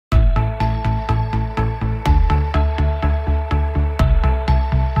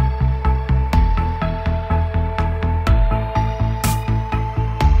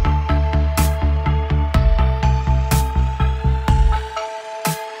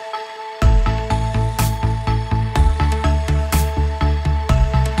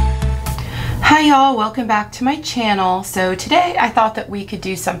Hi y'all, welcome back to my channel. So today I thought that we could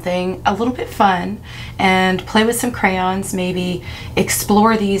do something a little bit fun and play with some crayons, maybe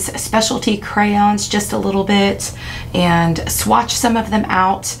explore these specialty crayons just a little bit and swatch some of them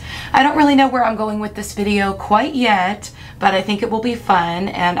out. I don't really know where I'm going with this video quite yet, but I think it will be fun.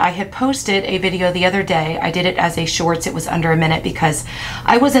 And I had posted a video the other day. I did it as a shorts. It was under a minute because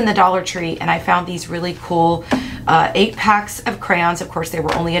I was in the Dollar Tree and I found these really cool 8 packs of crayons. Of course, they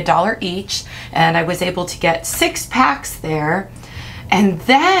were only $1 each, and I was able to get 6 packs there. And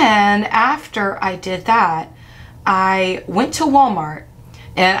then after I did that, I went to Walmart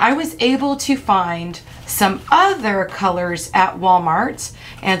and I was able to find some other colors at Walmart.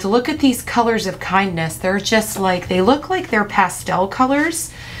 And look at these colors of kindness. They're just like, they look like they're pastel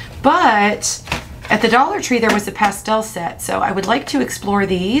colors, but at the Dollar Tree there was a pastel set. So I would like to explore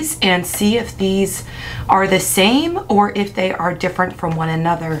these and see if these are the same or if they are different from one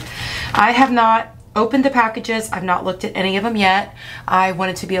another. I have not opened the packages. I've not looked at any of them yet. I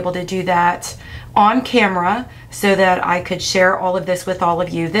wanted to be able to do that on camera so that I could share all of this with all of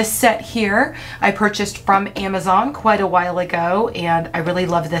you. This set here I purchased from Amazon quite a while ago, and I really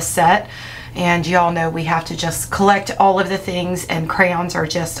love this set. And y'all know we have to just collect all of the things, and crayons are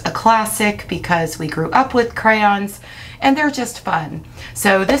just a classic because we grew up with crayons and they're just fun.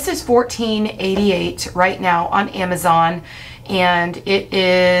 So this is $14.88 right now on Amazon, and it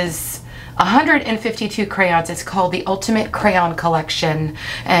is 152 crayons. It's called the Ultimate Crayon Collection,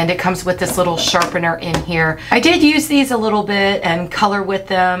 and it comes with this little sharpener in here. I did use these a little bit and color with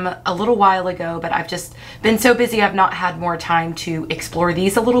them a little while ago, but I've just been so busy I've not had more time to explore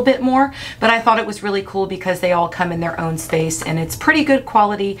these a little bit more. But I thought it was really cool because they all come in their own space and it's pretty good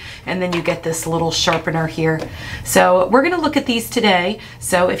quality, and then you get this little sharpener here. So we're going to look at these today.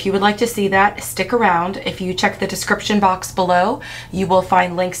 So if you would like to see that, stick around. If you check the description box below, you will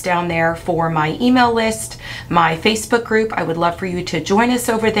find links down there for my email list, my Facebook group. I would love for you to join us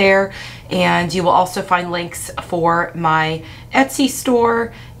over there, and you will also find links for my Etsy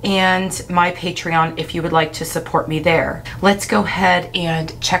store and my Patreon if you would like to support me there. Let's go ahead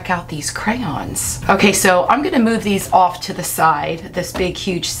and check out these crayons. Okay, so I'm going to move these off to the side, this big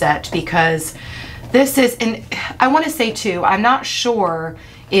huge set, because this is, and I want to say too, I'm not sure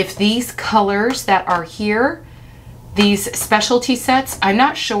if these colors that are here, these specialty sets, I'm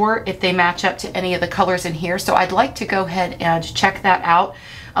not sure if they match up to any of the colors in here. So I'd like to go ahead and check that out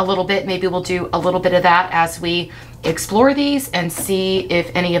a little bit. Maybe we'll do a little bit of that as we explore these and see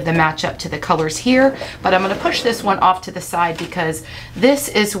if any of them match up to the colors here. But I'm going to push this one off to the side because this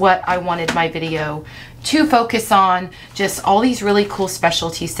is what I wanted my video to focus on, just all these really cool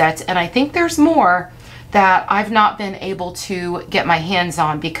specialty sets. And I think there's more that I've not been able to get my hands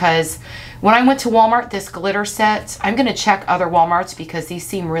on, because when I went to Walmart, this glitter set, I'm going to check other Walmarts because these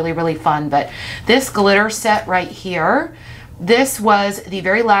seem really, really fun. But this glitter set right here, this was the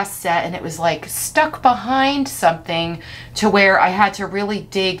very last set, and it was like stuck behind something to where I had to really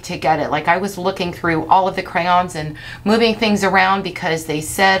dig to get it. Like I was looking through all of the crayons and moving things around because they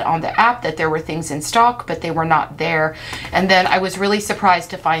said on the app that there were things in stock, but they were not there. And then I was really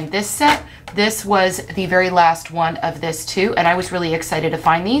surprised to find this set. This was the very last one of this too, and I was really excited to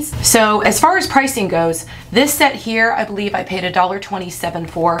find these. So as far as pricing goes, this set here, I believe I paid $1.27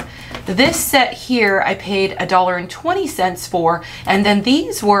 for. This set here, I paid $1.20 for, and then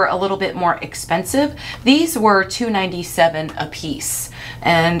these were a little bit more expensive. These were $2.97 a piece,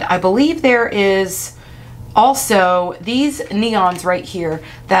 and I believe there is also these neons right here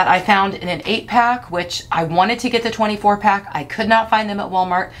that I found in an 8-pack, which I wanted to get the 24-pack. I could not find them at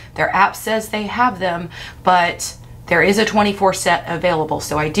Walmart. Their app says they have them, but there is a 24 set available.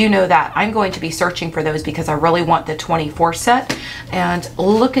 So I do know that. I'm going to be searching for those because I really want the 24 set. And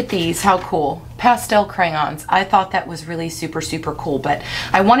look at these, how cool. Pastel crayons. I thought that was really super, super cool, but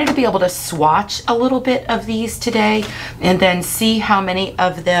I wanted to be able to swatch a little bit of these today and then see how many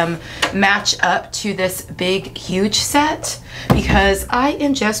of them match up to this big, huge set, because I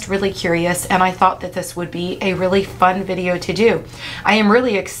am just really curious, and I thought that this would be a really fun video to do. I am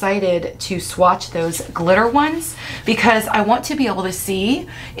really excited to swatch those glitter ones because I want to be able to see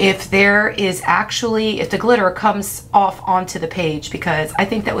if there is actually, if the glitter comes off onto the page, because I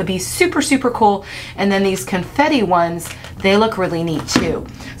think that would be super, super cool. And then these confetti ones, they look really neat too.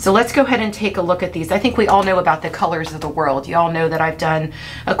 So let's go ahead and take a look at these. I think we all know about the Colors of the World. You all know that I've done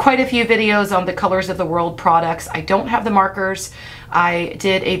quite a few videos on the Colors of the World products. I don't have the markers. I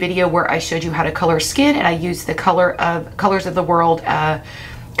did a video where I showed you how to color skin, and I used the Colors of the World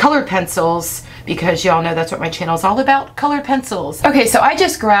colored pencils, because y'all know that's what my channel is all about, colored pencils. Okay, so I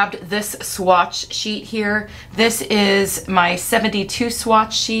just grabbed this swatch sheet here. This is my 72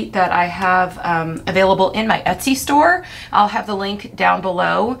 swatch sheet that I have available in my Etsy store. I'll have the link down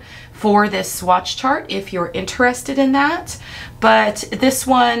below for this swatch chart if you're interested in that. But this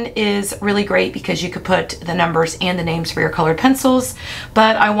one is really great because you could put the numbers and the names for your colored pencils,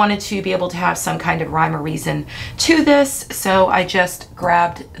 but I wanted to be able to have some kind of rhyme or reason to this, so I just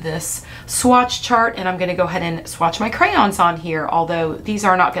grabbed this swatch chart and I'm going to go ahead and swatch my crayons on here, although these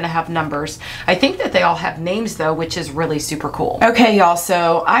are not going to have numbers. I think that they all have names though, which is really super cool. Okay y'all,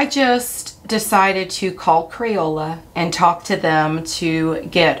 so I just decided to call Crayola and talk to them to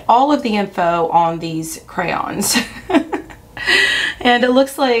get all of the info on these crayons. And it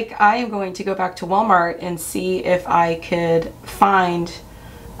looks like I am going to go back to Walmart and see if I could find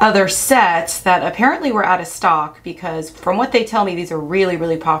other sets that apparently were out of stock, because from what they tell me, these are really,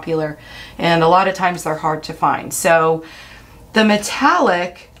 really popular and a lot of times they're hard to find. So the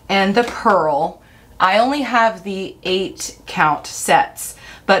metallic and the pearl, I only have the 8 count sets,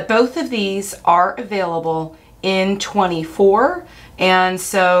 but both of these are available in 24, and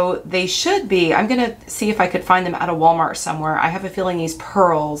so they should be. I'm gonna see if I could find them at a Walmart somewhere. I have a feeling these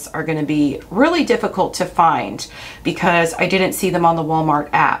pearls are gonna be really difficult to find because I didn't see them on the Walmart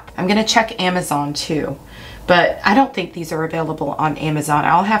app. I'm gonna check Amazon too, but I don't think these are available on Amazon.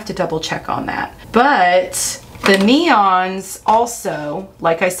 I'll have to double check on that. But the neons also,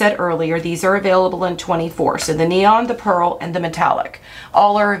 like I said earlier, these are available in 24. So the neon, the pearl, and the metallic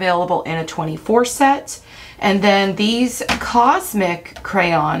all are available in a 24 set. And then these cosmic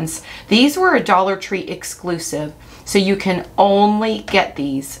crayons, these were a Dollar Tree exclusive. So you can only get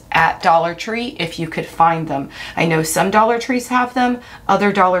these at Dollar Tree if you could find them. I know some Dollar Trees have them,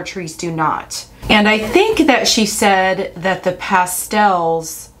 other Dollar Trees do not. And I think that she said that the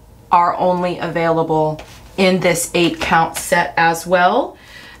pastels are only available in this 8 count set as well.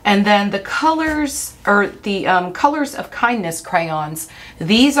 And then the colors, or the colors of kindness crayons,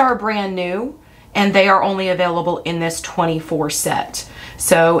 these are brand new and they are only available in this 24 set.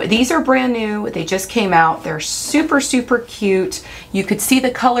 So these are brand new, they just came out. They're super, super cute. You could see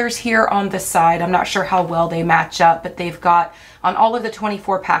the colors here on the side. I'm not sure how well they match up, but they've got, on all of the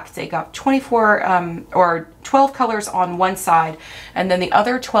 24 packs, they got 24 or 12 colors on one side, and then the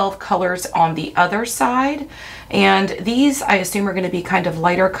other 12 colors on the other side. And these, I assume, are gonna be kind of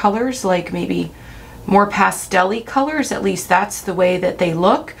lighter colors, like maybe more pastel-y colors. At least that's the way that they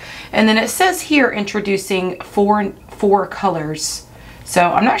look. And then it says here introducing four colors.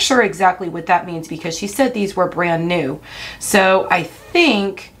 So I'm not sure exactly what that means because she said these were brand new. So I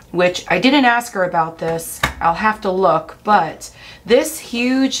think, which I didn't ask her about this, I'll have to look, but this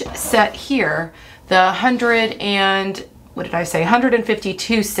huge set here, the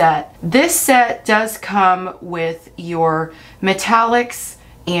 152 set, this set does come with your metallics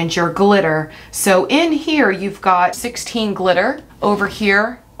and your glitter. So in here you've got 16 glitter over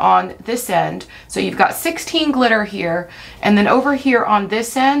here on this end. So you've got 16 glitter here, and then over here on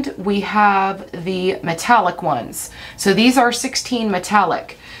this end we have the metallic ones. So these are 16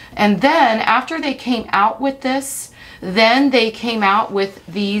 metallic. And then after they came out with this, then they came out with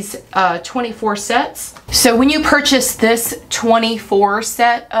these 24 sets. So when you purchase this 24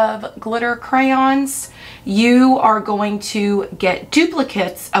 set of glitter crayons, you are going to get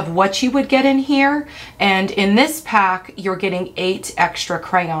duplicates of what you would get in here. And in this pack, you're getting 8 extra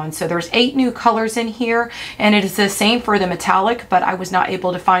crayons. So there's 8 new colors in here, and it is the same for the metallic, but I was not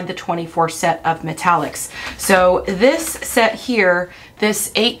able to find the 24 set of metallics. So this set here,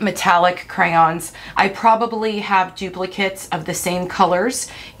 this 8 metallic crayons, I probably have duplicates of the same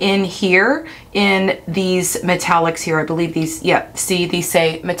colors in here, in these metallics here. I believe these, yeah, see, these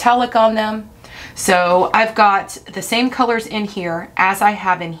say metallic on them. So I've got the same colors in here as I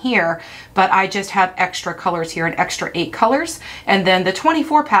have in here, but I just have extra colors here, an extra 8 colors. And then the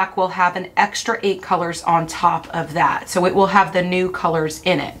 24 pack will have an extra 8 colors on top of that. So it will have the new colors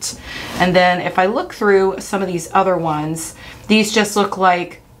in it. And then if I look through some of these other ones, these just look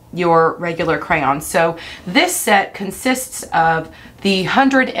like your regular crayons. So this set consists of the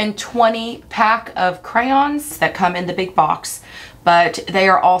 120 pack of crayons that come in the big box, but they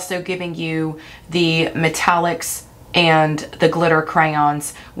are also giving you the metallics and the glitter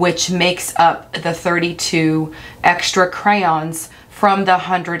crayons, which makes up the 32 extra crayons from the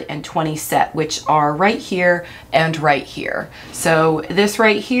 120 set, which are right here and right here. So this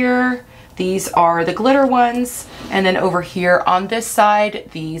right here, these are the glitter ones, and then over here on this side,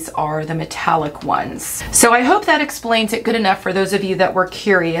 these are the metallic ones. So I hope that explains it good enough for those of you that were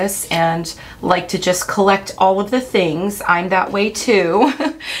curious and like to just collect all of the things. I'm that way too,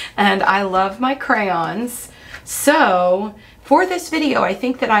 and I love my crayons. So for this video, I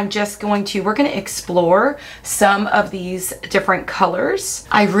think that we're going to explore some of these different colors.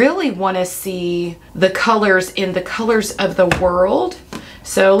 I really want to see the colors in the colors of the world.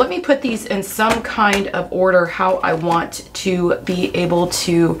 So let me put these in some kind of order how I want to be able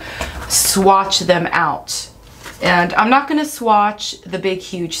to swatch them out. And I'm not going to swatch the big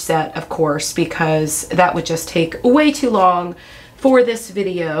huge set, of course, because that would just take way too long for this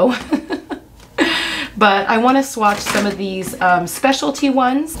video. But I want to swatch some of these specialty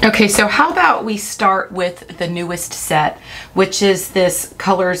ones. Okay, so how about we start with the newest set, which is this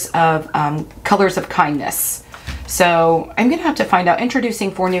Colors of Kindness. So I'm gonna have to find out,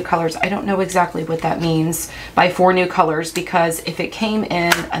 introducing 4 new colors. I don't know exactly what that means by 4 new colors, because if it came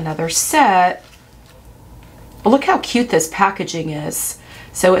in another set, look how cute this packaging is.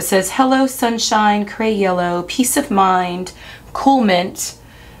 So it says, Hello Sunshine, Cray Yellow, Peace of Mind, Cool Mint,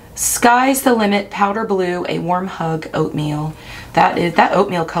 Sky's the Limit, Powder Blue, A Warm Hug, Oatmeal. That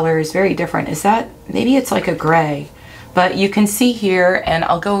oatmeal color is very different. Maybe it's like a gray, but you can see here, and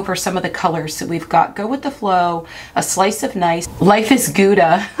I'll go over some of the colors. So we've got Go With The Flow, A Slice of Nice, Life is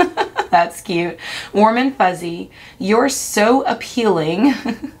Gouda, that's cute, Warm and Fuzzy, You're So Appealing,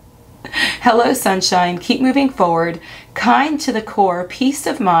 Hello Sunshine, Keep Moving Forward, Kind to the Core, Peace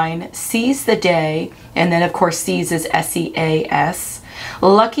of Mind, Seize the Day, and then of course Seize is S-E-A-S,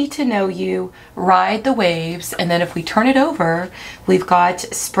 Lucky to Know You, Ride the Waves, and then if we turn it over, we've got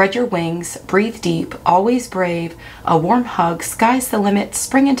Spread Your Wings, Breathe Deep, Always Brave, A Warm Hug, Sky's the Limit,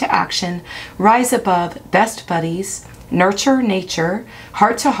 Spring into Action, Rise Above, Best Buddies, Nurture Nature,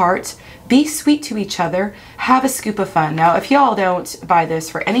 Heart to Heart, Be Sweet to Each Other, Have a Scoop of Fun. Now, if y'all don't buy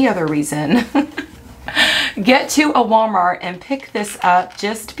this for any other reason, get to a Walmart and pick this up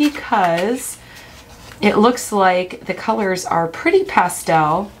just because it looks like the colors are pretty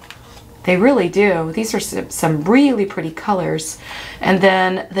pastel. They really do. These are some really pretty colors. And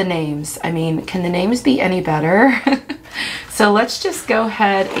then the names. I mean, can the names be any better? So let's just go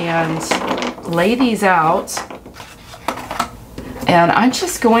ahead and lay these out. And I'm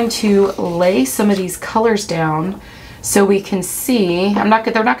just going to lay some of these colors down so we can see. They're not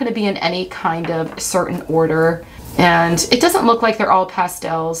going to be in any kind of certain order. And it doesn't look like they're all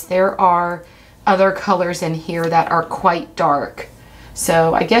pastels. There are other colors in here that are quite dark.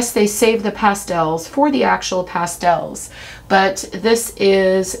 So I guess they save the pastels for the actual pastels. But this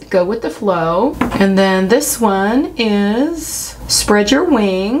is Go With The Flow. And then this one is Spread Your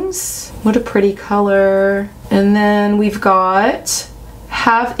Wings. What a pretty color. And then we've got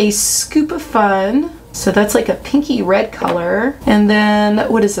Have a Scoop of Fun. So that's like a pinky red color. And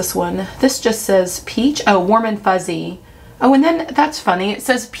then what is this one? This just says Peach. Oh, Warm and Fuzzy. Oh, and then that's funny. It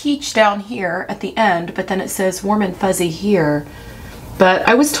says peach down here at the end, but then it says Warm and Fuzzy here. But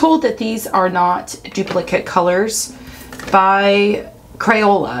I was told that these are not duplicate colors by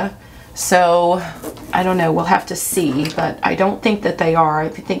Crayola. So I don't know, we'll have to see, but I don't think that they are. I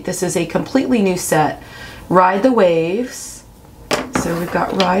think this is a completely new set. Ride the Waves. So we've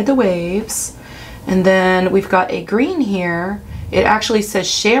got Ride the Waves. And then we've got a green here. It actually says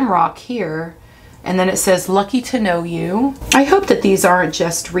Shamrock here. And then it says Lucky to Know You. I hope that these aren't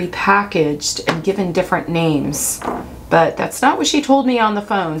just repackaged and given different names, but that's not what she told me on the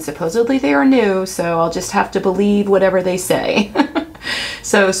phone. Supposedly they are new, so I'll just have to believe whatever they say.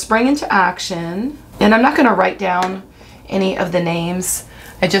 So Spring into Action. And I'm not going to write down any of the names.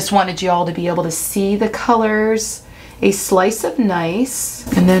 I just wanted you all to be able to see the colors. A Slice of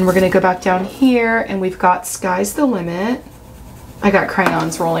Nice. And then we're going to go back down here and we've got Sky's the Limit. I got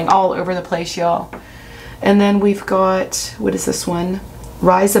crayons rolling all over the place, y'all. And then we've got, what is this one?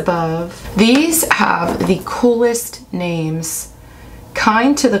 Rise Above. These have the coolest names.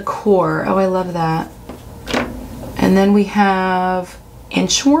 Kind to the Core. Oh, I love that. And then we have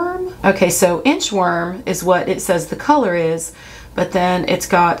Inchworm. Okay, so Inchworm is what it says the color is, but then it's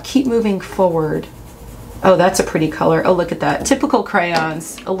got Keep Moving Forward. Oh, that's a pretty color. Oh, look at that. Typical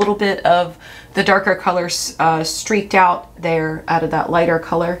crayons. A little bit of the darker colors streaked out there out of that lighter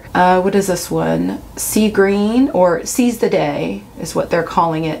color. What is this one? Sea Green, or Seize the Day is what they're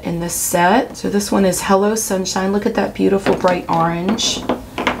calling it in this set. So this one is Hello Sunshine. Look at that beautiful bright orange.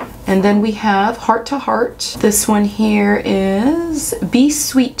 And then we have Heart to Heart. This one here is Be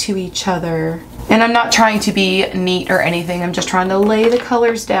Sweet to Each Other. And I'm not trying to be neat or anything. I'm just trying to lay the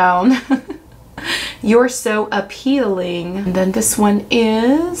colors down. You're so appealing. And then this one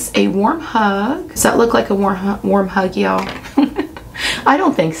is a warm hug. Does that look like a warm hug, y'all? I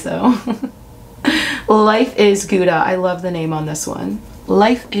don't think so. Life is Gouda. I love the name on this one.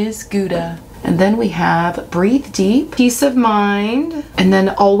 Life is Gouda. And then we have Breathe Deep, Peace of Mind, and then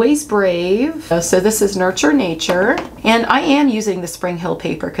Always Brave. So this is Nurture Nature. And I am using the Spring Hill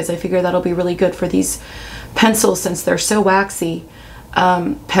paper because I figure that'll be really good for these pencils since they're so waxy.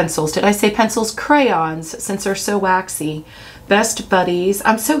 Pencils, did I say pencils? Crayons, since they're so waxy. Best Buddies.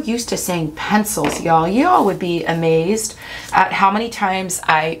 I'm so used to saying pencils, y'all. Y'all would be amazed at how many times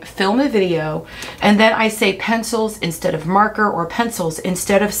I film a video and then I say pencils instead of marker or pencils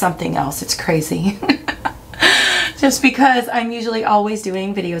instead of something else. It's crazy. Just because I'm usually always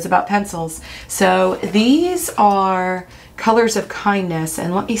doing videos about pencils. So these are Colors of Kindness,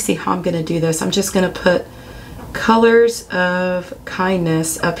 and let me see how I'm going to do this. I'm just going to put Colors of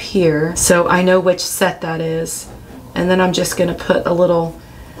Kindness up here so I know which set that is. And then I'm just going to put a little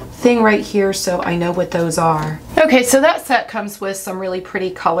thing right here so I know what those are. Okay, so that set comes with some really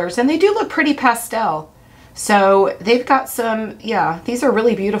pretty colors, and they do look pretty pastel. So they've got some, yeah, these are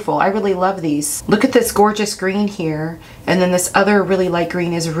really beautiful. I really love these. Look at this gorgeous green here, and then this other really light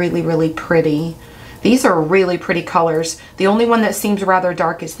green is really, really pretty. These are really pretty colors. The only one that seems rather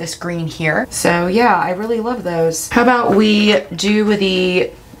dark is this green here. So yeah, I really love those. How about we do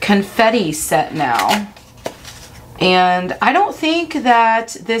the confetti set now? And I don't think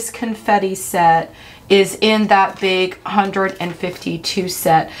that this confetti set is in that big 152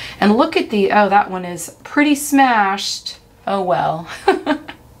 set. And look at the, oh, that one is pretty smashed. Oh well.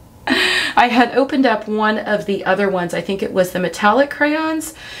 I had opened up one of the other ones. I think it was the metallic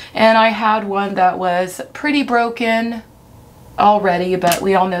crayons. And I had one that was pretty broken already, but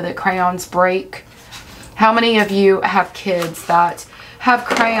we all know that crayons break. How many of you have kids that have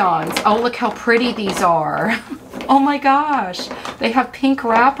crayons? Oh, look how pretty these are. Oh my gosh, they have pink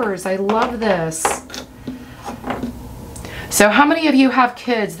wrappers. I love this. So how many of you have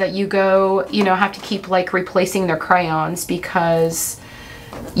kids that you go, you know, have to keep like replacing their crayons because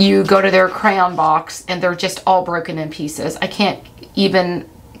you go to their crayon box and they're just all broken in pieces? I can't even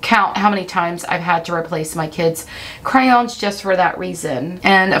count how many times I've had to replace my kids' crayons just for that reason.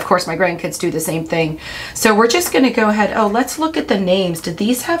 And of course my grandkids do the same thing. So we're just going to go ahead. Oh, let's look at the names. Did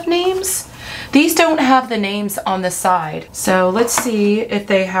these have names? These don't have the names on the side. So let's see if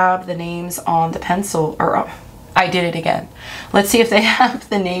they have the names on the pencil, or oh, I did it again. Let's see if they have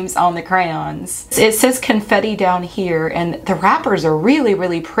the names on the crayons. It says confetti down here, and the wrappers are really,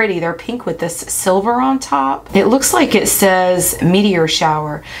 really pretty. They're pink with this silver on top. It looks like it says Meteor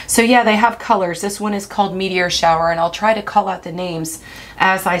Shower. So yeah, they have colors. This one is called Meteor Shower, and I'll try to call out the names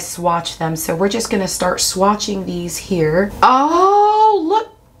as I swatch them. So we're just gonna start swatching these here. Oh,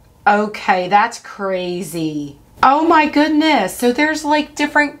 look. Okay, that's crazy. Oh my goodness. So there's like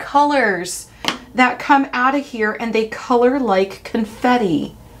different colors that come out of here and they color like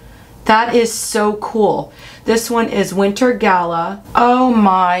confetti. That is so cool. This one is Winter Gala. Oh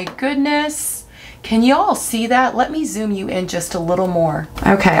my goodness. Can you all see that? Let me zoom you in just a little more.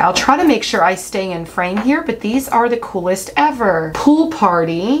 Okay, I'll try to make sure I stay in frame here, but these are the coolest ever. Pool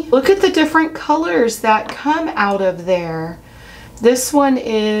Party. Look at the different colors that come out of there. This one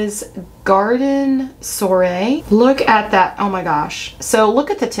is Garden Soiree. Look at that. Oh my gosh. So look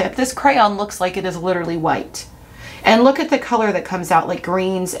at the tip. This crayon looks like it is literally white. And look at the color that comes out, like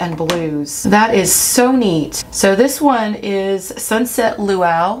greens and blues. That is so neat. So this one is Sunset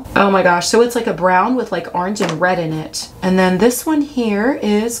Luau. Oh my gosh. So it's like a brown with like orange and red in it. And then this one here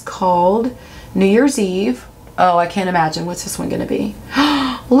is called New Year's Eve. Oh, I can't imagine. What's this one going to be?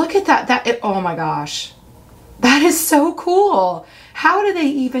 Look at that. Oh my gosh. That is so cool. How do they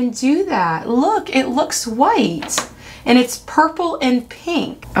even do that? Look, it looks white and it's purple and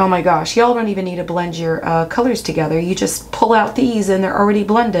pink. Oh my gosh, y'all don't even need to blend your colors together. You just pull out these and they're already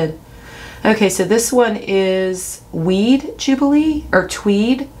blended. Okay, so this one is Weed Jubilee or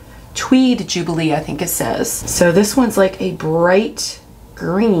Tweed Jubilee, I think it says. So this one's like a bright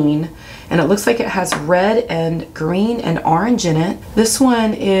green, and it looks like it has red and green and orange in it. This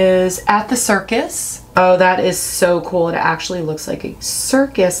one is At the Circus. Oh, that is so cool. It actually looks like a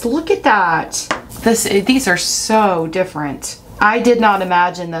circus. Look at that. These are so different. I did not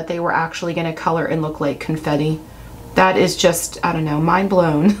imagine that they were actually going to color and look like confetti. That is just, I don't know, mind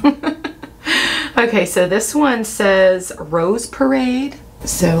blown. Okay, so this one says Rose Parade.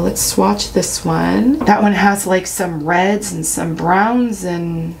 So let's swatch this one. That one has like some reds and some browns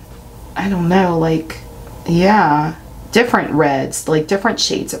and I don't know, like, yeah, different reds, like different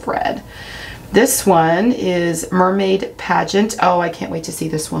shades of red. This one is Mermaid Pageant. Oh, I can't wait to see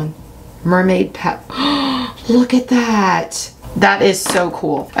this one. Mermaid pep. Look at that. That is so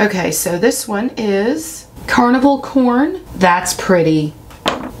cool. Okay, so this one is Carnival Corn. That's pretty.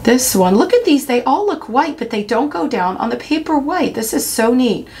 This one, look at these. They all look white, but they don't go down on the paper white. This is so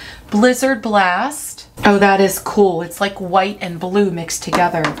neat. Blizzard Blast. Oh, that is cool. It's like white and blue mixed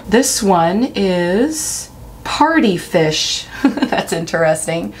together. This one is Party Fish. That's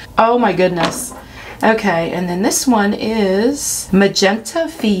interesting. Oh my goodness. Okay, and then this one is Magenta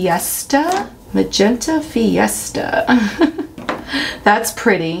Fiesta. Magenta Fiesta. That's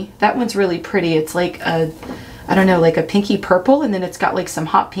pretty. That one's really pretty. It's like a, I don't know, like a pinky purple, and then it's got like some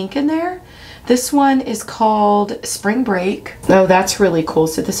hot pink in there. This one is called Spring Break. Oh, that's really cool.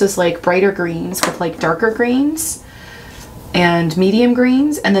 So this is like brighter greens with like darker greens and medium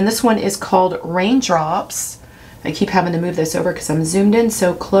greens. And then this one is called Raindrops. I keep having to move this over because I'm zoomed in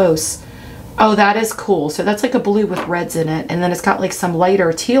so close. Oh, that is cool. So that's like a blue with reds in it. And then it's got like some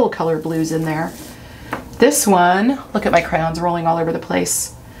lighter teal color blues in there. This one, look at my crayons rolling all over the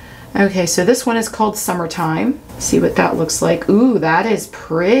place. Okay, so this one is called Summertime. See what that looks like. Ooh, that is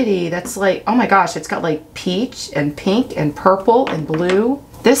pretty. That's like, oh my gosh, it's got like peach and pink and purple and blue.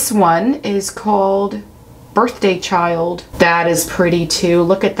 This one is called Birthday Child. That is pretty too.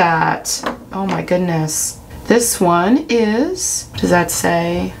 Look at that. Oh my goodness. This one is, what does that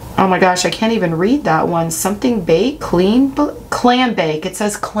say? Oh my gosh, I can't even read that one. Something bake, clam bake. It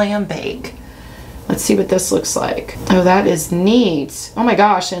says clam bake. Let's see what this looks like. Oh, that is neat. Oh my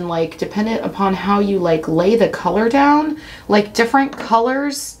gosh, and like dependent upon how you like lay the color down, like different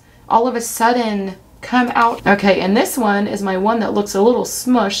colors all of a sudden come out. Okay, and this one is my one that looks a little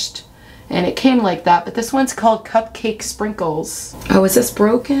smushed, and it came like that, but this one's called Cupcake Sprinkles. Oh, is this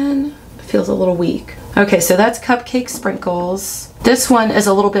broken? It feels a little weak. Okay, so that's Cupcake Sprinkles. This one is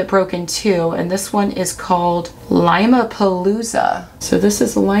a little bit broken too, and this one is called Limapalooza. So this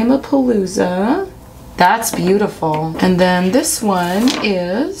is Limapalooza. That's beautiful. And then this one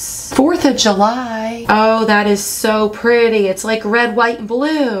is 4th of July. Oh, that is so pretty. It's like red, white, and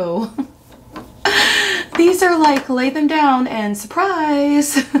blue. These are like lay them down and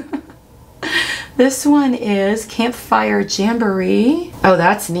surprise. This one is Campfire Jamboree. Oh,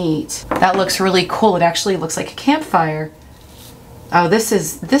 that's neat. That looks really cool. It actually looks like a campfire. Oh, this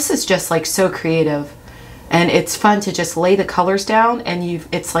is just like so creative. And it's fun to just lay the colors down and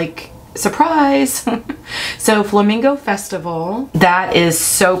it's like surprise. So Flamingo Festival, that is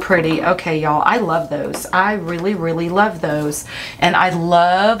so pretty. Okay, y'all, I love those. I really, really love those. And I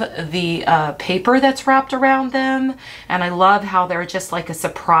love the paper that's wrapped around them. And I love how they're just like a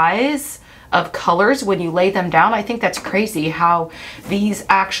surprise of colors when you lay them down. I think that's crazy how these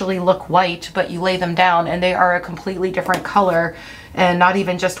actually look white, but you lay them down and they are a completely different color, and not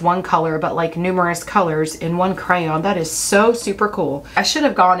even just one color, but like numerous colors in one crayon. That is so super cool. I should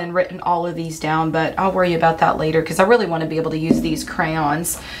have gone and written all of these down, but I'll worry about that later because I really want to be able to use these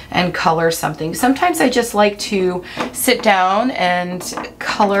crayons and color something. Sometimes I just like to sit down and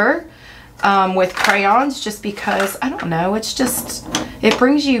color with crayons just because, I don't know, it's just, it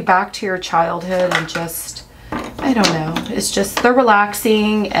brings you back to your childhood and just, I don't know, it's just, they're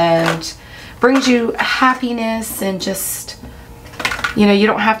relaxing and brings you happiness and just, you know, you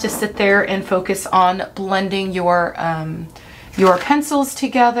don't have to sit there and focus on blending your pencils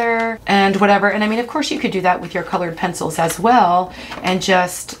together and whatever. And I mean, of course you could do that with your colored pencils as well and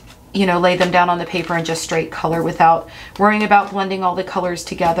just, you know, lay them down on the paper and just straight color without worrying about blending all the colors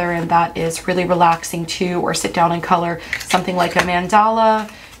together. And that is really relaxing too. Or sit down and color something like a mandala,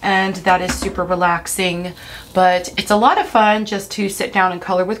 and that is super relaxing. But it's a lot of fun just to sit down and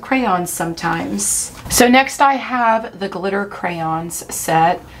color with crayons sometimes. So next I have the glitter crayons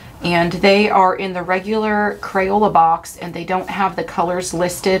set, and they are in the regular Crayola box and they don't have the colors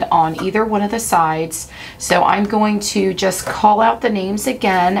listed on either one of the sides. So I'm going to just call out the names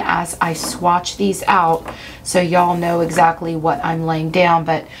again as I swatch these out so y'all know exactly what I'm laying down.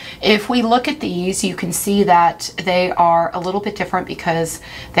 But if we look at these, you can see that they are a little bit different because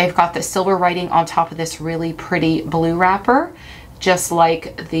they've got the silver writing on top of this really pretty blue wrapper, just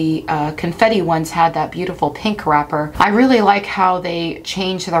like the confetti ones had that beautiful pink wrapper. I really like how they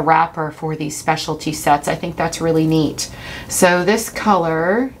change the wrapper for these specialty sets. I think that's really neat. So this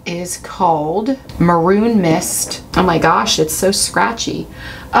color is called Maroon Mist. Oh my gosh, it's so scratchy.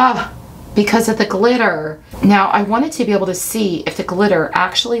 Because of the glitter. Now I wanted to be able to see if the glitter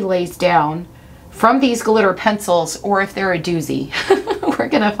actually lays down from these glitter pencils or if they're a doozy. We're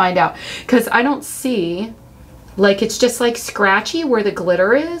gonna find out because I don't see, like, it's just like scratchy where the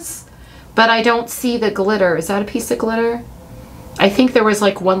glitter is, but I don't see the glitter. Is that a piece of glitter? I think there was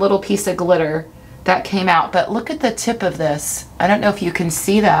like one little piece of glitter that came out. But look at the tip of this. I don't know if you can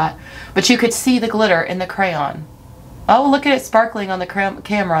see that, but you could see the glitter in the crayon. Oh, look at it sparkling on the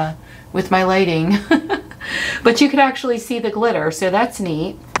camera with my lighting. But you could actually see the glitter, so that's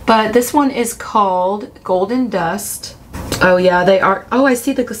neat. But this one is called Golden Dust. Oh yeah, they are. Oh, I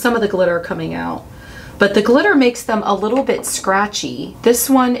see some of the glitter coming out. But the glitter makes them a little bit scratchy. This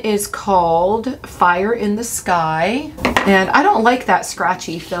one is called Fire in the Sky. And I don't like that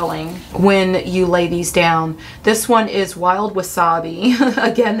scratchy feeling when you lay these down. This one is Wild Wasabi.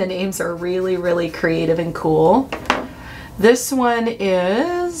 Again, the names are really, really creative and cool. This one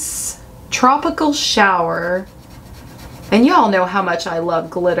is Tropical Shower. And y'all know how much I love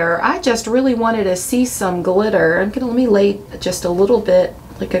glitter. I just really wanted to see some glitter. Let me lay just a little bit,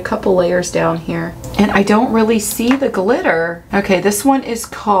 like a couple layers down here. And I don't really see the glitter. Okay, this one is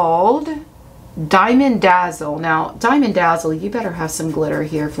called Diamond Dazzle. Now, Diamond Dazzle, you better have some glitter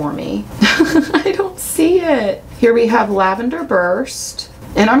here for me. I don't see it. Here we have Lavender Burst.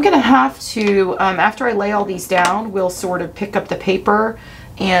 And I'm gonna have to, after I lay all these down, we'll sort of pick up the paper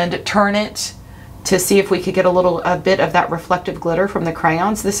and turn it to see if we could get a bit of that reflective glitter from the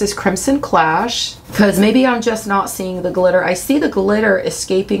crayons. This is Crimson Clash, because maybe I'm just not seeing the glitter. I see the glitter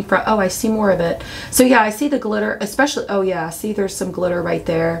escaping from, oh, I see more of it. So yeah, I see the glitter, especially, oh yeah, see there's some glitter right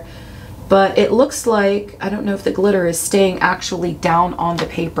there. But it looks like, I don't know if the glitter is staying actually down on the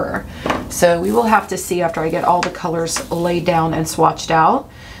paper. So we will have to see after I get all the colors laid down and swatched out.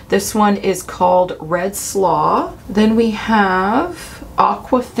 This one is called Red Slaw. Then we have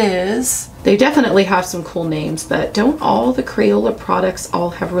Aqua Fizz. They definitely have some cool names, but don't all the Crayola products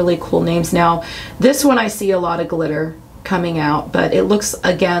all have really cool names? Now, this one I see a lot of glitter coming out, but it looks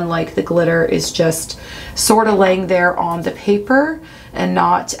again like the glitter is just sort of laying there on the paper and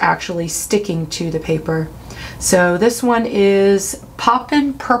not actually sticking to the paper. So this one is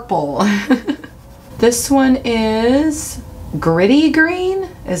Poppin' Purple. This one is Gritty Green.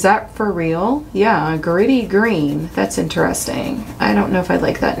 Is that for real? Yeah, Gritty Green. That's interesting. I don't know if I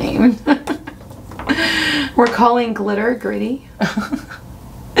like that name. We're calling glitter gritty.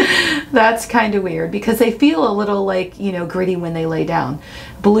 That's kind of weird because they feel a little like, you know, gritty when they lay down.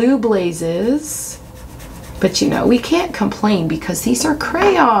 Blue Blazes. But you know, we can't complain because these are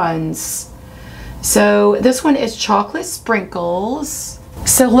crayons. So this one is Chocolate Sprinkles.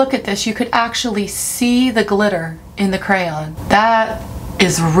 So look at this. You could actually see the glitter in the crayon. That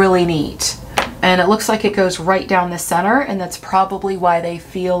is really neat. And it looks like it goes right down the center, and that's probably why they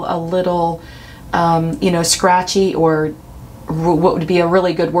feel a little, you know, scratchy, or what would be a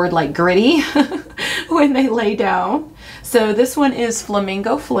really good word like gritty when they lay down. So this one is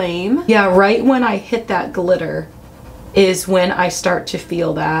Flamingo Flame. Yeah, right when I hit that glitter is when I start to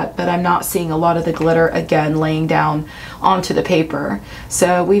feel that, but I'm not seeing a lot of the glitter again laying down onto the paper.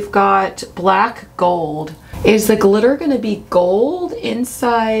 So we've got Black Gold. Is the glitter going to be gold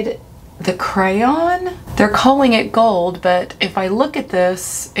inside the crayon? They're calling it gold, but if I look at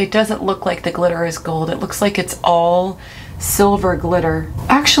this, it doesn't look like the glitter is gold. It looks like it's all silver glitter.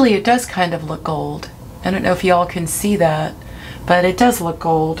 Actually, it does kind of look gold. I don't know if y'all can see that, but it does look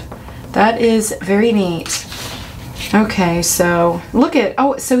gold. That is very neat. Okay, so look at,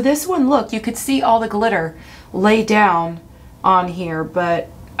 oh, so this one, look, you could see all the glitter lay down on here, but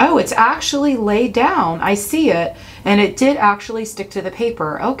oh, it's actually laid down. I see it, and it did actually stick to the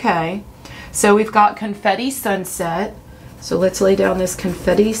paper. Okay, so we've got Confetti Sunset. So let's lay down this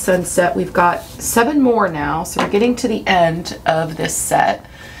Confetti Sunset. We've got 7 more now, so we're getting to the end of this set.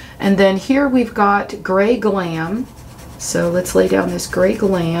 And then here we've got Gray Glam. So let's lay down this Gray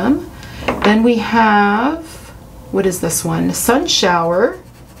Glam. Then we have, what is this one? Sun Shower.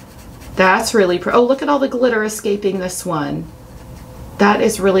 That's really pretty. Oh, look at all the glitter escaping this one. That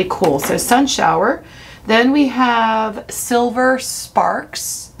is really cool. So Sun Shower. Then we have Silver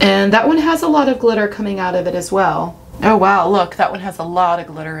Sparks. And that one has a lot of glitter coming out of it as well. Oh wow, look, that one has a lot of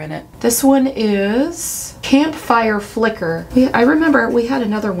glitter in it. This one is Campfire Flicker. I remember we had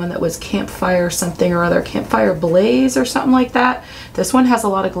another one that was Campfire something or other, Campfire Blaze or something like that. This one has a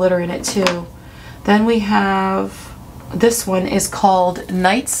lot of glitter in it too. Then we have, this one is called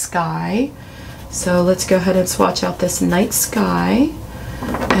Night Sky. So let's go ahead and swatch out this Night Sky.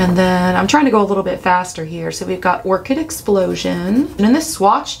 And then I'm trying to go a little bit faster here. So we've got Orchid Explosion. And then this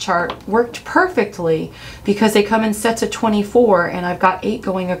swatch chart worked perfectly because they come in sets of 24, and I've got 8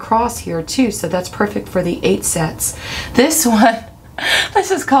 going across here too. So that's perfect for the 8 sets. This one,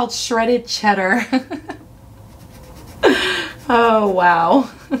 this is called Shredded Cheddar. Oh, wow.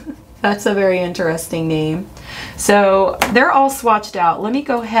 That's a very interesting name. So they're all swatched out. Let me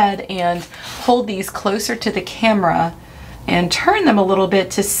go ahead and hold these closer to the camera and turn them a little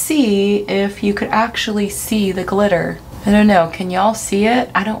bit to see if you could actually see the glitter. I don't know, can y'all see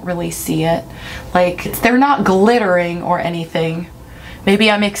it? I don't really see it. Like, they're not glittering or anything. Maybe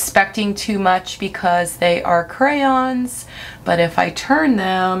I'm expecting too much because they are crayons, but if I turn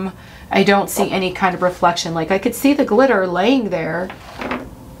them, I don't see any kind of reflection. Like, I could see the glitter laying there.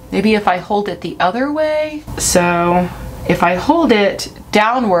 Maybe if I hold it the other way. So if I hold it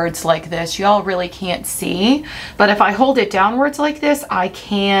downwards like this, y'all really can't see. But if I hold it downwards like this, I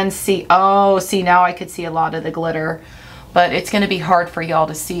can see. Oh, see, now I could see a lot of the glitter. But it's going to be hard for y'all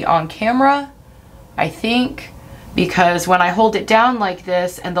to see on camera, I think, because when I hold it down like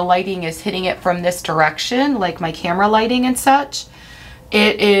this and the lighting is hitting it from this direction, like my camera lighting and such,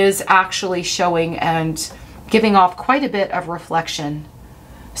 it is actually showing and giving off quite a bit of reflection.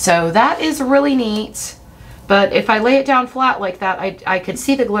 So that is really neat. But if I lay it down flat like that, I could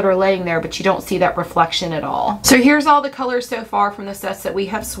see the glitter laying there, but you don't see that reflection at all. So here's all the colors so far from the sets that we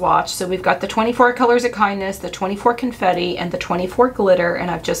have swatched. So we've got the 24 colors of kindness, the 24 confetti, and the 24 glitter,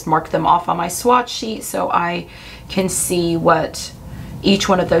 and I've just marked them off on my swatch sheet so I can see what each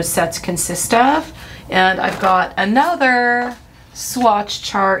one of those sets consist of. And I've got another swatch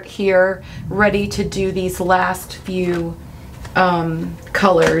chart here ready to do these last few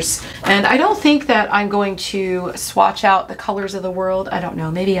colors, and I don't think that I'm going to swatch out the colors of the world. I don't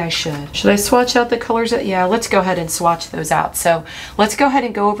know, maybe I should I swatch out the colors? Yeah, let's go ahead and swatch those out. So let's go ahead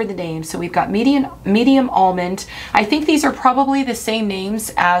and go over the names. So we've got medium almond. I think these are probably the same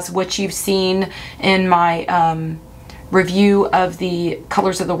names as what you've seen in my review of the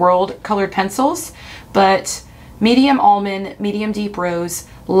colors of the world colored pencils, but medium almond, medium deep rose,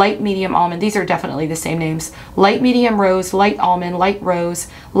 light medium almond. These are definitely the same names. Light medium rose, light almond, light rose,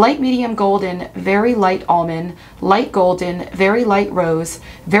 light medium golden, very light almond, light golden, very light rose,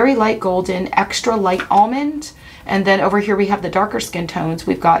 very light golden, extra light almond. And then over here we have the darker skin tones.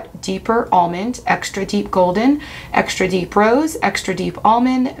 We've got deeper almond, extra deep golden, extra deep rose, extra deep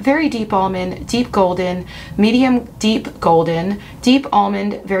almond, very deep almond, deep golden, medium deep golden, deep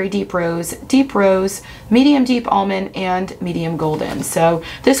almond, very deep rose, medium deep almond, and medium golden. So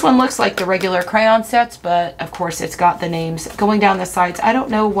this one looks like the regular crayon sets, but of course it's got the names going down the sides. I don't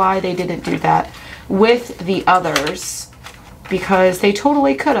know why they didn't do that with the others, because they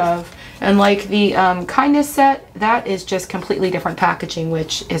totally could have. And like the kindness set, that is just completely different packaging,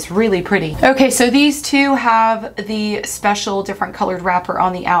 which is really pretty. Okay, so these two have the special different colored wrapper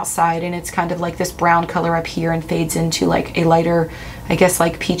on the outside, and it's kind of like this brown color up here and fades into like a lighter, I guess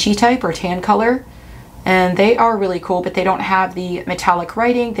like peachy type or tan color. And they are really cool, but they don't have the metallic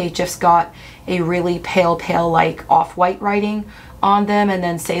writing. They just got a really pale like off-white writing on them, and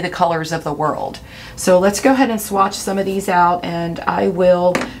then say the colors of the world. So let's go ahead and swatch some of these out, and I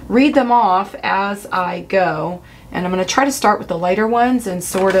will read them off as I go. And I'm going to try to start with the lighter ones and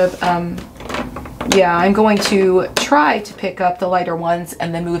sort of, yeah, I'm going to try to pick up the lighter ones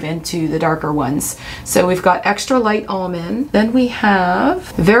and then move into the darker ones. So we've got extra light almond, then we have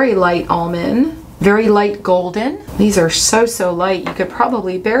very light almond, very light golden. These are so light, you could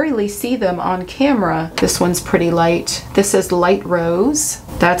probably barely see them on camera. This one's pretty light. This is light rose.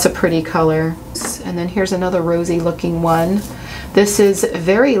 That's a pretty color. And then here's another rosy looking one. This is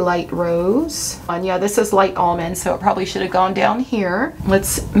very light rose. And yeah, this is light almond, so it probably should have gone down here.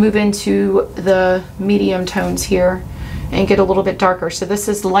 Let's move into the medium tones here and get a little bit darker. So this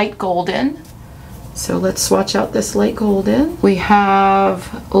is light golden. So let's swatch out this light golden. We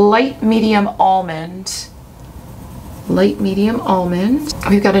have light medium almond. Light medium almond.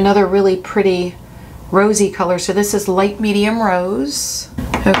 We've got another really pretty rosy color. So this is light medium rose.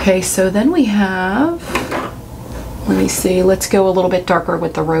 Okay, so then we have, let me see, let's go a little bit darker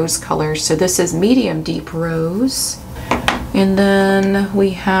with the rose color. So this is medium deep rose. And then we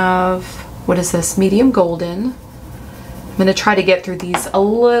have, what is this? Medium golden. I'm going to try to get through these a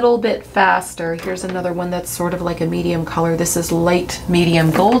little bit faster. Here's another one that's sort of like a medium color. This is light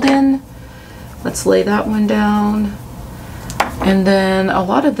medium golden. Let's lay that one down. And then a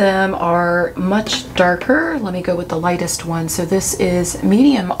lot of them are much darker. Let me go with the lightest one. So this is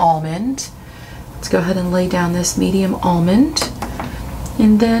medium almond. Let's go ahead and lay down this medium almond.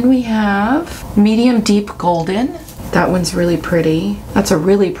 And then we have medium deep golden. That one's really pretty. That's a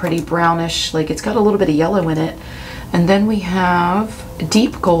really pretty brownish, like it's got a little bit of yellow in it. And then we have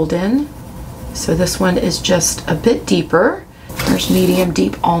deep golden. So this one is just a bit deeper. There's medium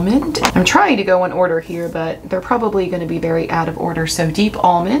deep almond. I'm trying to go in order here, but they're probably going to be very out of order. So deep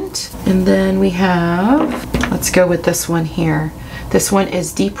almond. And then we have, let's go with this one here. This one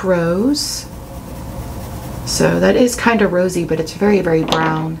is deep rose. So that is kind of rosy, but it's very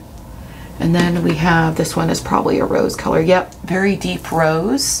brown. And then we have, this one is probably a rose color. Yep, very deep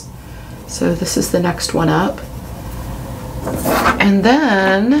rose. So this is the next one up. And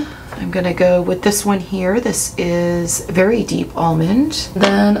then I'm gonna go with this one here. This is very deep almond.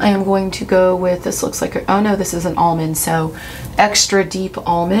 Then I am going to go with, this looks like, oh no, this is an almond, so extra deep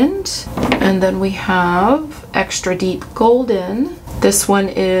almond. And then we have extra deep golden. This one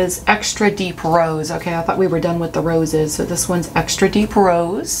is extra deep rose. Okay, I thought we were done with the roses, so this one's extra deep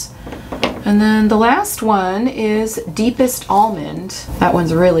rose. And then the last one is deepest almond. That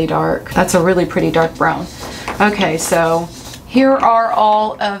one's really dark. That's a really pretty dark brown. Okay, so here are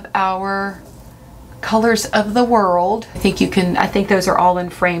all of our colors of the world. I think those are all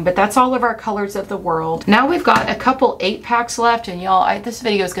in frame, but that's all of our colors of the world. Now we've got a couple 8-packs left, and y'all, this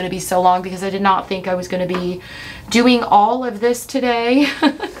video is going to be so long because I did not think I was going to be doing all of this today.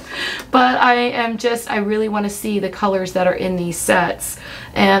 But I really want to see the colors that are in these sets.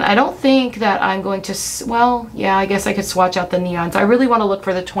 And I don't think that I'm going to, well, yeah, I guess I could swatch out the neons. I really want to look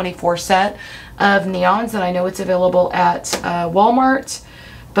for the 24 set of neons, and I know it's available at Walmart.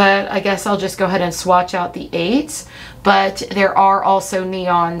 But I guess I'll just go ahead and swatch out the 8. But there are also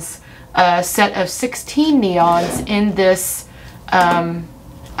neons, a set of 16 neons in this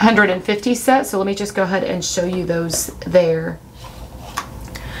 150 set. So let me just go ahead and show you those there.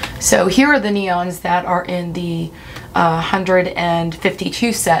 So here are the neons that are in the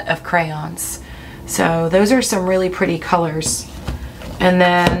 152 set of crayons. So those are some really pretty colors. And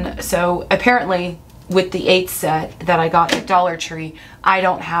then, so apparently with the 8 set that I got at Dollar Tree, I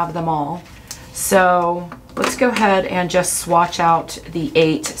don't have them all. So let's go ahead and just swatch out the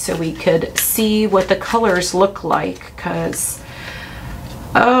 8 so we could see what the colors look like, because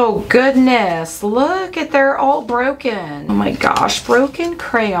oh goodness, look at, they're all broken. Oh my gosh, broken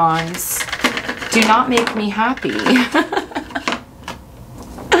crayons do not make me happy.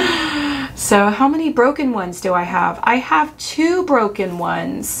 So how many broken ones do I have? I have 2 broken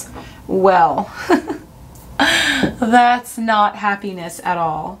ones. Well, that's not happiness at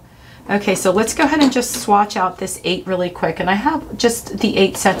all. Okay, so let's go ahead and just swatch out this 8 really quick. And I have just the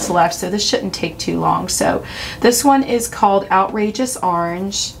 8 sets left, so this shouldn't take too long. So this one is called Outrageous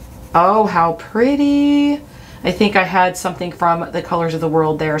Orange. Oh, how pretty. I think I had something from the Colors of the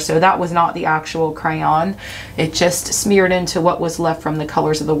World there, so that was not the actual crayon. It just smeared into what was left from the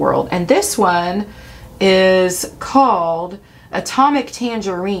Colors of the World. And this one is called Atomic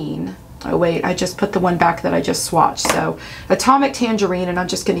Tangerine. Oh wait, I just put the one back that I just swatched. So Atomic Tangerine, and I'm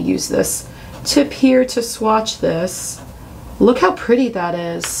just going to use this tip here to swatch this. Look how pretty that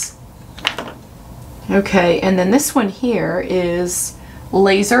is. Okay, and then this one here is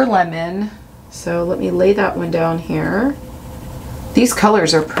Laser Lemon. So let me lay that one down here. These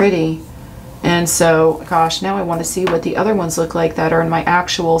colors are pretty. And so, gosh, now I want to see what the other ones look like that are in my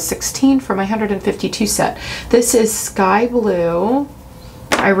actual 16 for my 152 set. This is Sky Blue.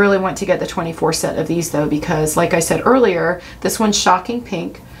 I really want to get the 24 set of these though, because like I said earlier, this one's Shocking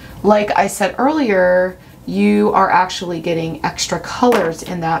Pink. Like I said earlier, you are actually getting extra colors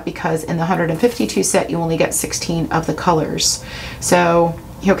in that, because in the 152 set, you only get 16 of the colors. So,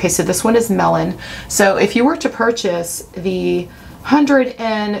 okay, so this one is Melon. So if you were to purchase the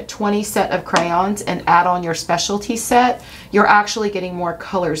 120 set of crayons and add on your specialty set, you're actually getting more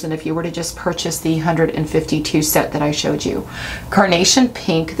colors than if you were to just purchase the 152 set that I showed you. Carnation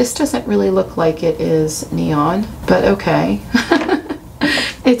Pink. This doesn't really look like it is neon, but okay.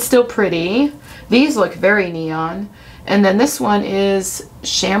 It's still pretty. These look very neon. And then this one is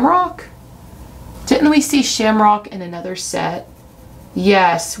Shamrock. Didn't we see Shamrock in another set?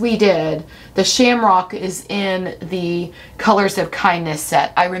 Yes, we did. The Shamrock is in the Colors of Kindness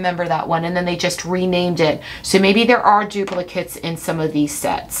set. I remember that one, and then they just renamed it. So maybe there are duplicates in some of these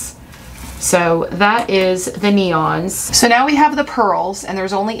sets. So that is the neons. So now we have the pearls, and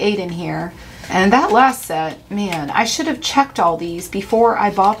there's only 8 in here. And that last set, man, I should have checked all these before I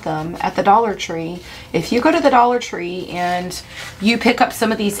bought them at the Dollar Tree. If you go to the Dollar Tree and you pick up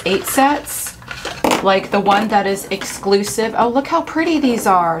some of these 8 sets, like the one that is exclusive. Oh, look how pretty these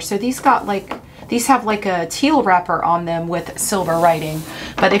are. So these got like, these have like a teal wrapper on them with silver writing.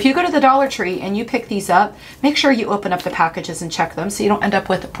 But if you go to the Dollar Tree and you pick these up, make sure you open up the packages and check them so you don't end up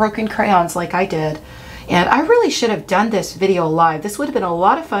with broken crayons like I did. And I really should have done this video live. This would have been a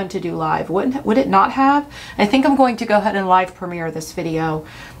lot of fun to do live, would it not have? I think I'm going to go ahead and live premiere this video.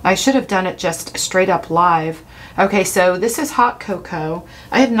 I should have done it just straight up live. Okay, so this is Hot Cocoa.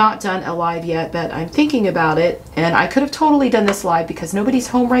 I have not done a live yet, but I'm thinking about it. And I could have totally done this live because nobody's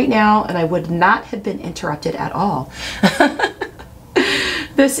home right now and I would not have been interrupted at all.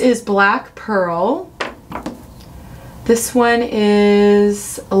 This is Black Pearl. This one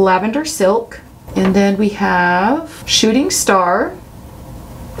is Lavender Silk. And then we have Shooting Star.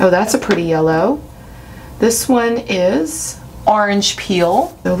 Oh, that's a pretty yellow. This one is Orange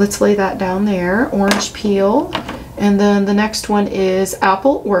Peel. So let's lay that down there. Orange Peel. And then the next one is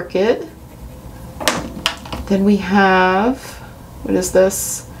Apple Orchid. Then we have, what is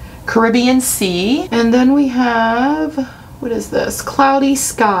this? Caribbean Sea. And then we have, what is this? Cloudy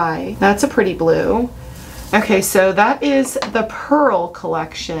Sky. That's a pretty blue. Okay, so that is the Pearl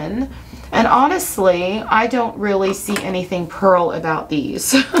collection. And honestly, I don't really see anything pearl about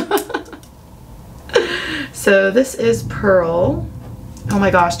these. So this is Pearl. Oh my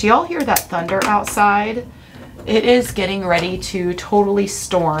gosh, do y'all hear that thunder outside? It is getting ready to totally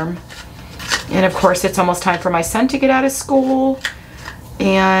storm. And of course, it's almost time for my son to get out of school.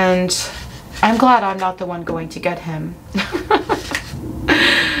 And I'm glad I'm not the one going to get him.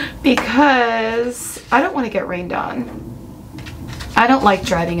 Because I don't want to get rained on. I don't like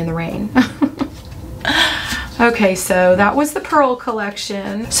driving in the rain. Okay, so that was the Pearl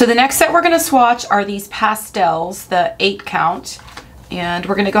collection. So the next set we're going to swatch are these pastels, the 8 count. And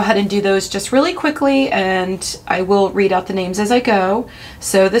we're going to go ahead and do those just really quickly, and I will read out the names as I go.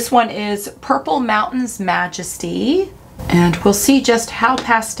 So this one is Purple Mountains Majesty, and we'll see just how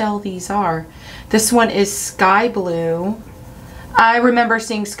pastel these are. This one is Sky Blue. I remember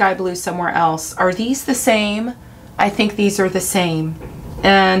seeing Sky Blue somewhere else. Are these the same? I think these are the same.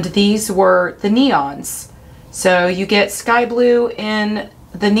 And these were the neons. So you get Sky Blue in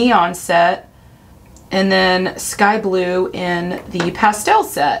the neon set, and then Sky Blue in the pastel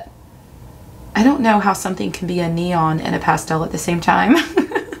set. I don't know how something can be a neon and a pastel at the same time.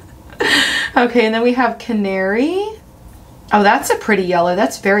 Okay, and then we have Canary. Oh, that's a pretty yellow.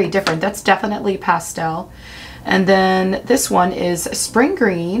 That's very different. That's definitely pastel. And then this one is Spring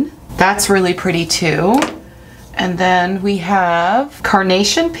Green. That's really pretty too. And then we have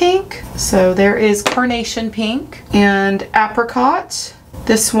Carnation Pink. So there is Carnation Pink and Apricot.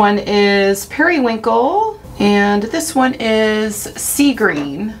 This one is Periwinkle, and this one is Sea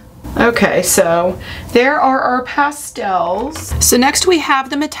Green. Okay, so there are our pastels. So next we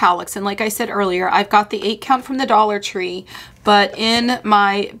have the metallics, and like I said earlier, I've got the 8 count from the Dollar Tree, but in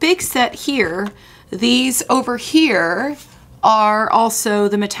my big set here, these over here are also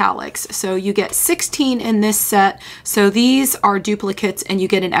the metallics. So you get 16 in this set. So these are duplicates and you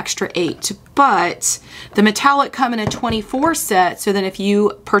get an extra 8. But the metallic come in a 24 set. So then if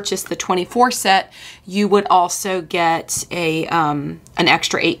you purchase the 24 set, you would also get a an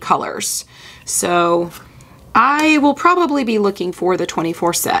extra 8 colors. So I will probably be looking for the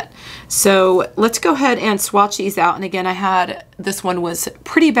 24 set. So let's go ahead and swatch these out. And again, this one was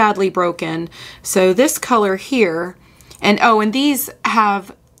pretty badly broken. So this color here, and oh, and these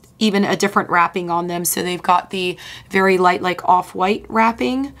have even a different wrapping on them. So they've got the very light, like off-white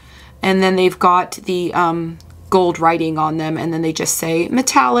wrapping, and then they've got the gold writing on them, and then they just say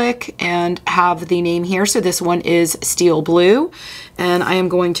metallic and have the name here. So this one is Steel Blue, and I am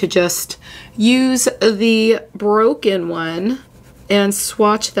going to just use the broken one and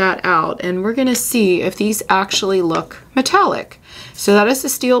swatch that out, and we're gonna see if these actually look metallic. So that is the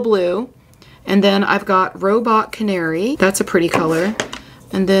Steel Blue. And then I've got Robot Canary. That's a pretty color.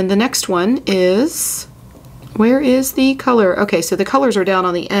 And then the next one is, where is the color? Okay, so the colors are down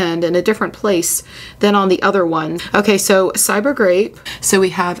on the end in a different place than on the other one. Okay, so Cyber Grape. So we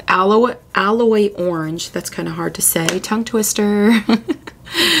have Alloy Orange. That's kind of hard to say. Tongue twister.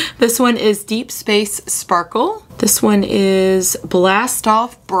 This one is Deep Space Sparkle. This one is Blast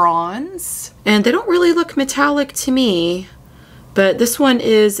Off Bronze. And they don't really look metallic to me. But this one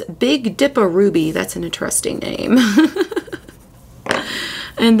is Big Dippa Ruby. That's an interesting name.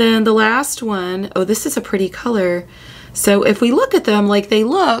 And then the last one, oh, this is a pretty color. So if we look at them like they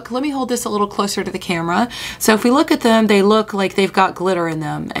look, let me hold this a little closer to the camera. So if we look at them, they look like they've got glitter in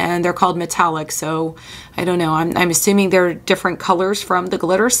them, and they're called metallic. So I don't know, I'm assuming they're different colors from the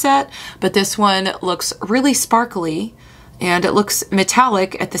glitter set, but this one looks really sparkly. And it looks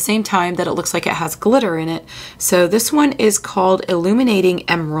metallic at the same time that it looks like it has glitter in it. So this one is called Illuminating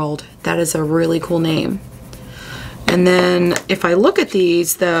Emerald. That is a really cool name. And then if I look at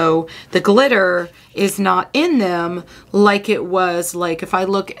these though, the glitter is not in them like it was. Like if I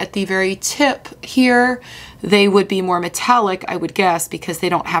look at the very tip here, they would be more metallic, I would guess, because they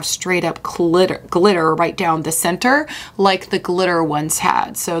don't have straight up glitter right down the center like the glitter ones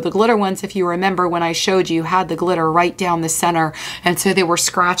had. So the glitter ones, if you remember when I showed you, had the glitter right down the center, and so they were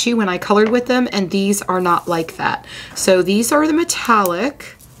scratchy when I colored with them, and these are not like that. So these are the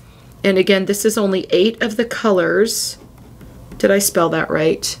metallic, and again, this is only 8 of the colors. Did I spell that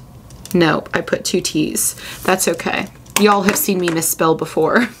right? Nope, I put 2 T's. That's okay. Y'all have seen me misspell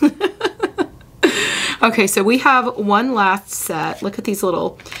before. Okay, so we have one last set. Look at these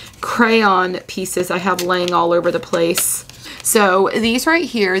little crayon pieces I have laying all over the place. So these right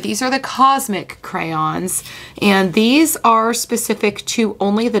here, these are the Cosmic crayons, and these are specific to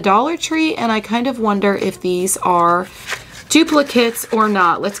only the Dollar Tree, and I kind of wonder if these are duplicates or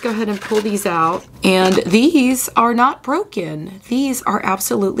not. Let's go ahead and pull these out. And these are not broken. These are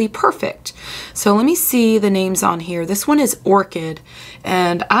absolutely perfect. So let me see the names on here. This one is Orchid,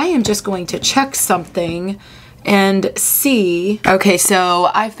 and I am just going to check something and see. Okay, so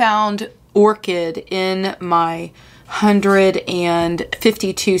I found Orchid in my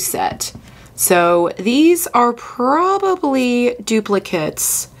 152 set. So these are probably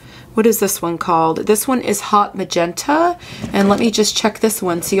duplicates. What is this one called? This one is Hot Magenta. And let me just check this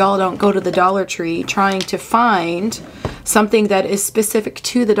one so y'all don't go to the Dollar Tree trying to find something that is specific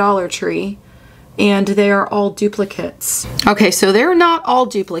to the Dollar Tree. And they are all duplicates. Okay, so they're not all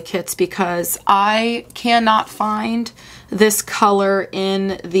duplicates because I cannot find this color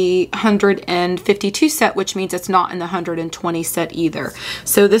in the 152 set, which means it's not in the 120 set either.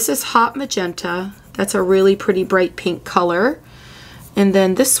 So this is Hot Magenta. That's a really pretty bright pink color. And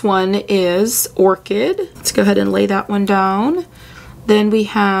then this one is Orchid. Let's go ahead and lay that one down. Then we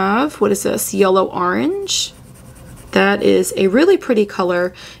have, what is this? Yellow Orange. That is a really pretty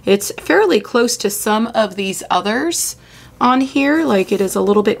color. It's fairly close to some of these others on here. Like it is a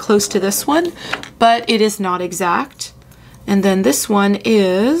little bit close to this one, but it is not exact. And then this one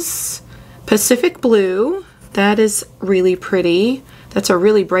is Pacific Blue. That is really pretty. That's a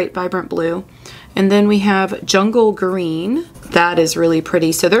really bright, vibrant blue. And then we have Jungle Green. That is really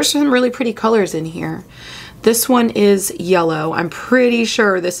pretty. So there's some really pretty colors in here. This one is Yellow. I'm pretty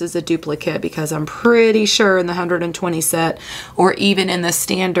sure this is a duplicate because I'm pretty sure in the 120 set or even in the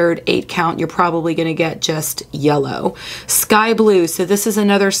standard 8 count, you're probably going to get just Yellow. Sky Blue. So this is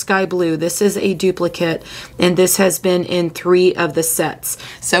another Sky Blue. This is a duplicate, and this has been in 3 of the sets.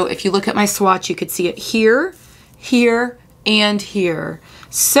 So if you look at my swatch, you could see it here, here, and here.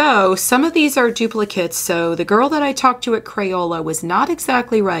 So some of these are duplicates. So the girl that I talked to at Crayola was not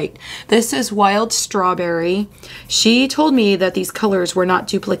exactly right. This is Wild Strawberry. She told me that these colors were not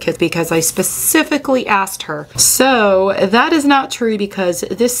duplicates because I specifically asked her. So that is not true because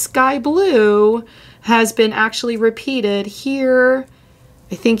this Sky Blue has been actually repeated here,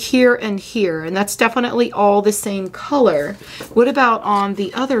 I think here and here, and that's definitely all the same color. What about on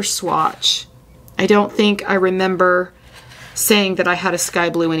the other swatch? I don't think I remember saying that I had a Sky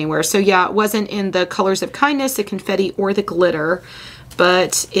Blue anywhere. So yeah, it wasn't in the Colors of Kindness, the Confetti, or the Glitter,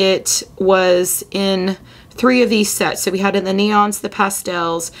 but it was in 3 of these sets. So we had in the neons, the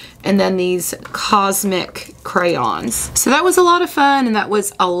pastels, and then these Cosmic crayons. So that was a lot of fun, and that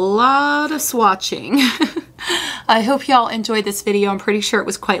was a lot of swatching. I hope y'all enjoyed this video. I'm pretty sure it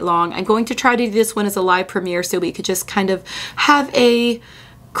was quite long. I'm going to try to do this one as a live premiere so we could just kind of have a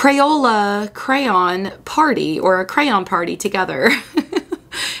Crayola crayon party or a crayon party together.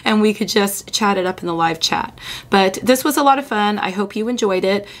 And we could just chat it up in the live chat. But this was a lot of fun. I hope you enjoyed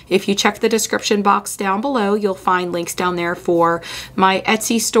it. If you check the description box down below, you'll find links down there for my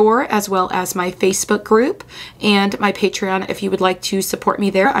Etsy store as well as my Facebook group and my Patreon if you would like to support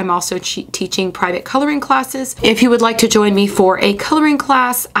me there. I'm also teaching private coloring classes. If you would like to join me for a coloring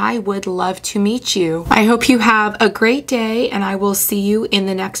class, I would love to meet you. I hope you have a great day, and I will see you in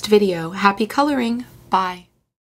the next video. Happy coloring. Bye.